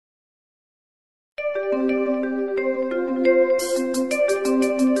Hello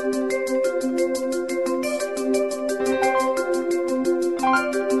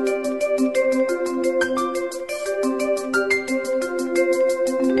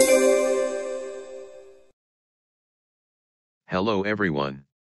everyone.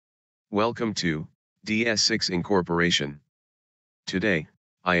 Welcome to DS6 Incorporation. Today,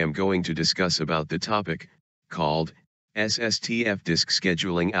 I am going to discuss about the topic called SSTF disk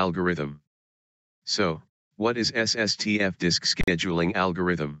scheduling algorithm. So, what is SSTF disk scheduling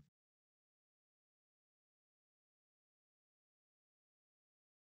algorithm?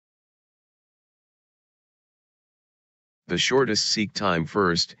 The shortest seek time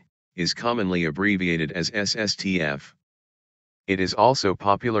first is commonly abbreviated as SSTF. It is also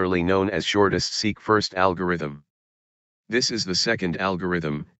popularly known as shortest seek first algorithm. This is the second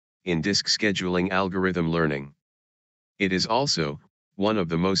algorithm in disk scheduling algorithm learning. It is also one of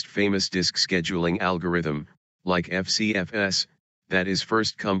the most famous disk scheduling algorithm, like FCFS, that is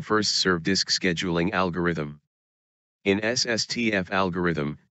first come first serve disk scheduling algorithm. In SSTF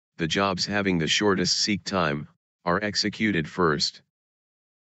algorithm, the jobs having the shortest seek time are executed first.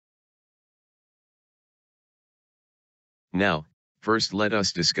 Now, first let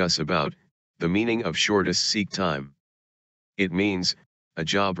us discuss about the meaning of shortest seek time. It means a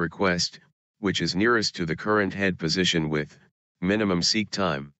job request which is nearest to the current head position with minimum seek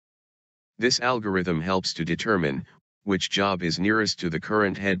time. This algorithm helps to determine which job is nearest to the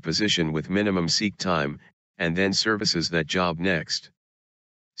current head position with minimum seek time, and then services that job next.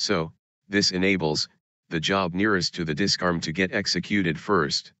 So, this enables the job nearest to the disk arm to get executed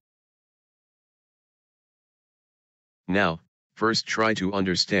first. Now, first try to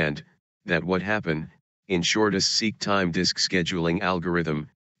understand that what happen in shortest seek time disk scheduling algorithm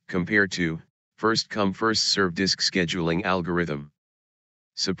compared to first come first serve disk scheduling algorithm.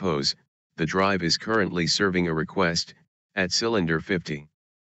 Suppose the drive is currently serving a request at cylinder 50.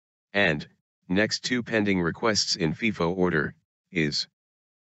 And next two pending requests in FIFO order is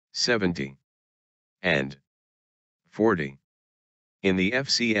 70 and 40. In the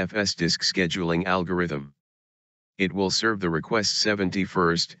FCFS disk scheduling algorithm, it will serve the request 70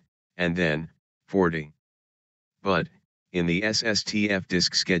 first, and then 40. But in the SSTF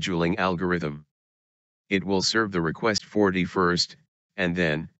disk scheduling algorithm, it will serve the request 40 first, and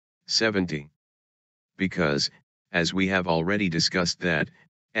then 70. Because, as we have already discussed that,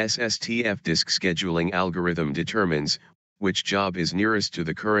 SSTF disk scheduling algorithm determines which job is nearest to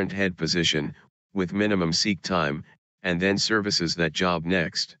the current head position, with minimum seek time, and then services that job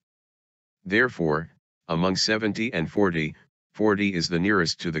next. Therefore, among 70 and 40, 40 is the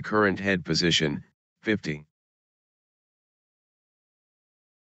nearest to the current head position, 50.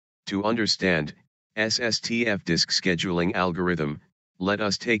 To understand SSTF disk scheduling algorithm, let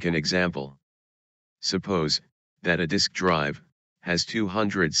us take an example. Suppose that a disk drive has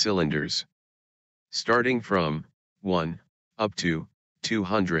 200 cylinders. Starting from 1 up to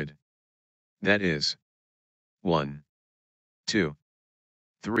 200. That is 1, 2,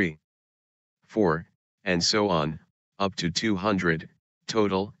 3, 4, and so on, up to 200,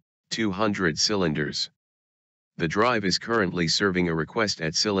 total 200 cylinders. The drive is currently serving a request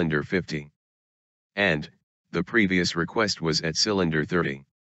at cylinder 50. And the previous request was at cylinder 30.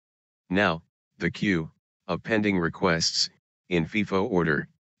 Now, the queue of pending requests in FIFO order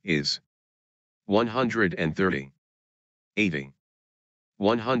is 130, 80,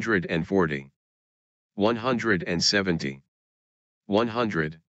 140, 170,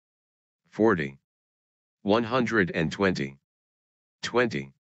 140, 120,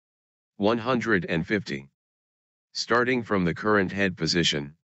 20, 150. Starting from the current head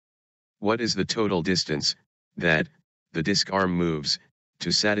position, what is the total distance that the disk arm moves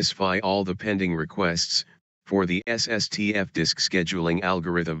to satisfy all the pending requests for the SSTF disk scheduling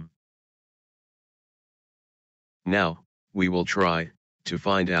algorithm? Now, we will try to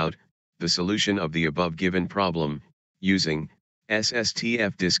find out the solution of the above given problem using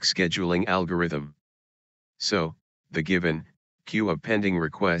SSTF disk scheduling algorithm. So, the given queue of pending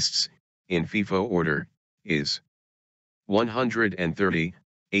requests in FIFO order is 130,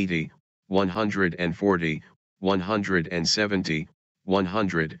 80, 140, 170,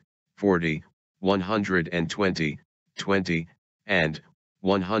 140, 120, 20, and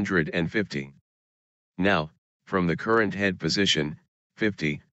 150. Now, from the current head position,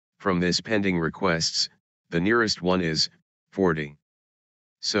 50, from this pending requests, the nearest one is 40.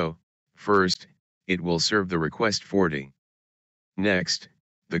 So, first, it will serve the request 40. Next,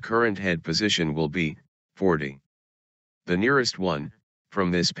 the current head position will be 40. The nearest one from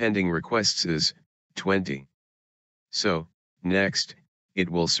this pending requests is 20. So, next, it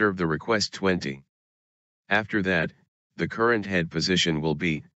will serve the request 20. After that, the current head position will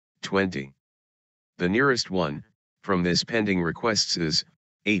be 20. The nearest one from this pending requests is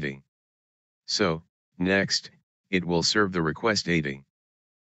 80. So, next, it will serve the request 80.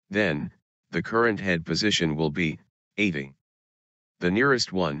 Then, the current head position will be 80. The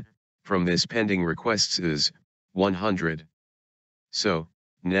nearest one from this pending requests is 100. So,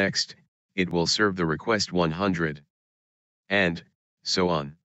 next, it will serve the request 100. And so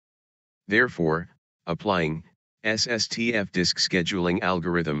on. Therefore, applying SSTF disk scheduling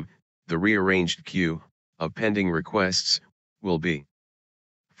algorithm, the rearranged queue of pending requests will be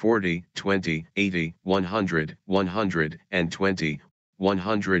 40, 20, 80, 100, 120,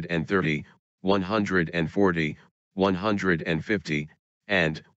 130, 140, 150,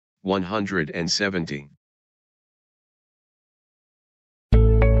 and 170.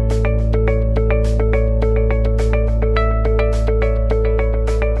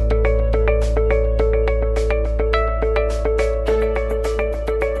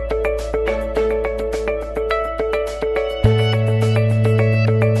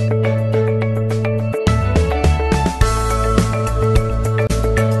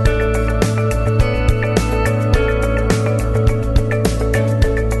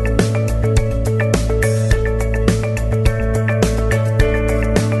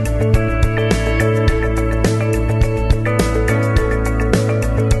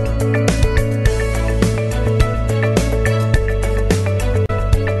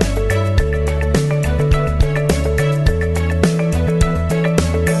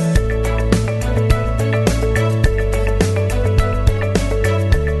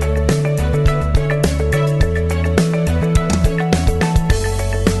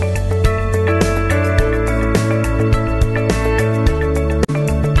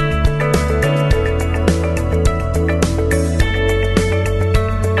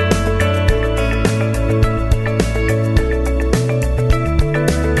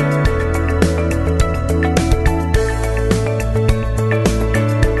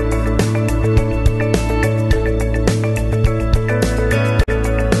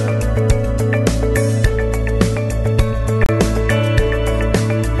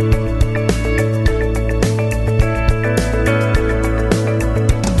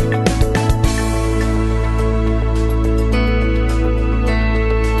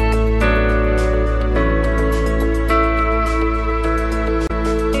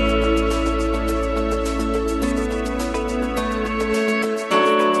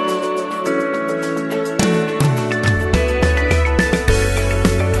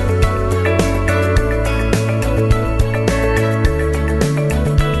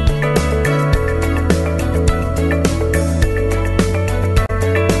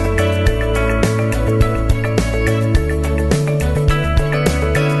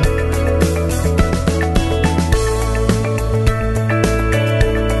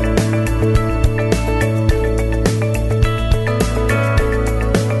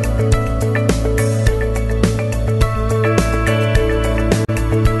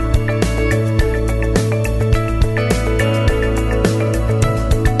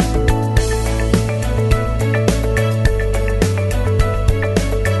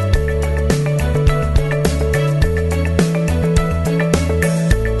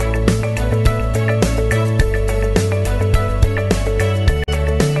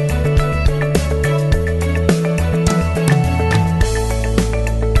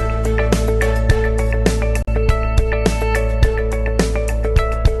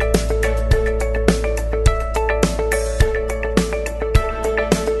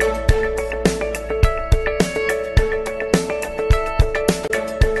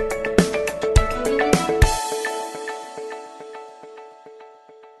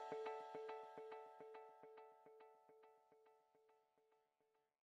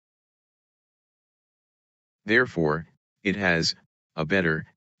 Therefore, it has a better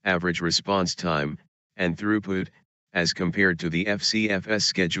average response time and throughput as compared to the FCFS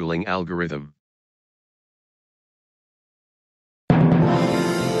scheduling algorithm.